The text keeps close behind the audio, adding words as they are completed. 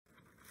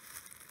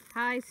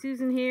Hi,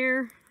 Susan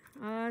here.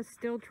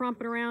 Still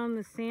trumping around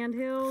the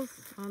sandhills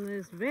on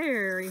this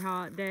very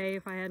hot day.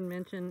 If I hadn't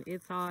mentioned,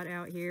 it's hot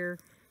out here.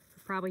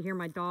 You probably hear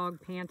my dog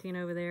panting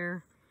over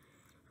there.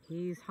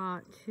 He's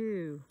hot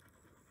too.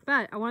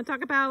 But I want to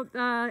talk about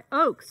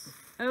oaks.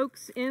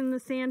 Oaks in the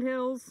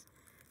sandhills.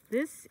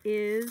 This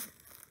is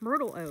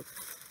Myrtle Oak,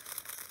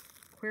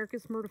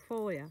 Quercus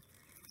myrtifolia.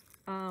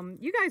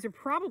 You guys are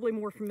probably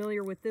more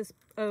familiar with this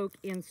oak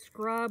in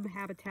scrub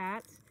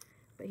habitats,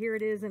 but here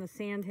it is in a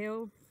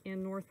sandhill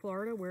in North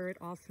Florida, where it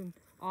also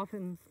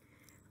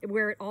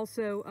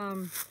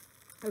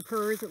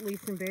occurs, at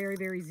least in very,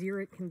 very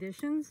xeric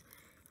conditions.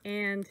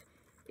 And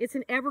it's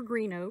an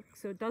evergreen oak,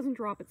 so it doesn't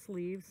drop its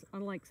leaves,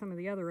 unlike some of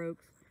the other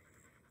oaks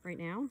right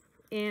now.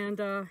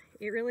 And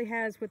it really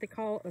has what they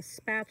call a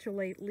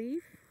spatulate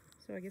leaf.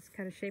 So I guess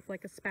kind of shaped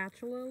like a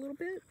spatula a little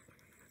bit.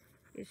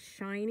 It's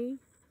shiny.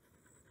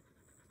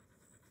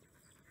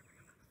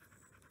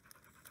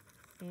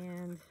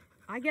 And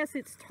I guess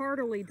it's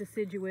tardily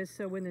deciduous,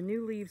 so when the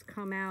new leaves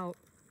come out,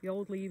 the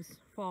old leaves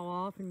fall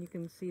off and you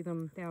can see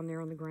them down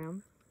there on the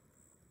ground.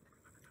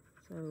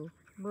 So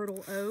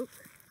Myrtle Oak.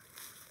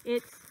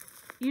 It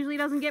usually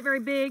doesn't get very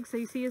big, so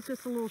you see it's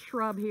just a little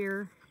shrub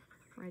here,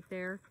 right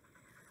there.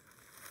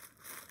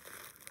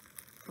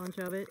 Bunch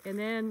of it. And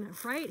then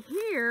right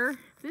here,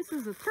 this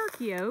is a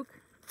turkey oak,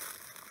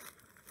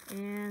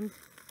 and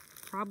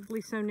probably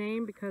so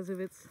named because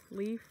of its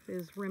leaf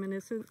is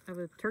reminiscent of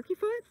a turkey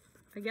foot,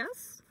 I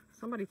guess.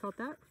 Somebody thought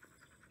that.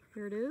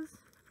 Here it is.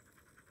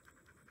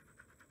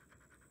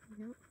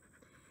 Yep.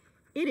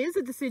 It is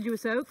a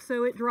deciduous oak,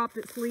 so it dropped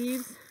its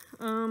leaves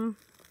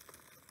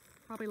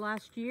probably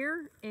last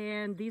year,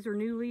 and these are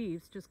new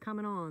leaves just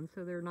coming on,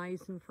 so they're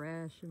nice and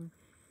fresh and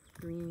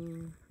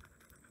green.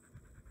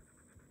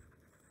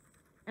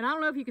 And I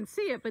don't know if you can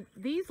see it, but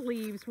these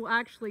leaves will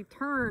actually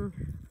turn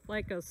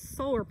like a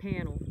solar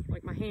panel,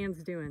 like my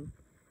hand's doing.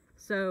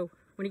 So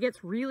when it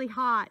gets really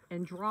hot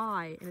and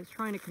dry and it's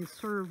trying to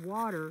conserve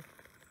water,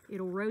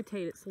 it'll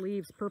rotate its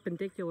leaves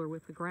perpendicular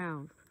with the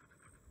ground.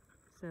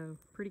 So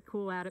pretty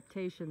cool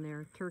adaptation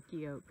there,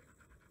 turkey oak.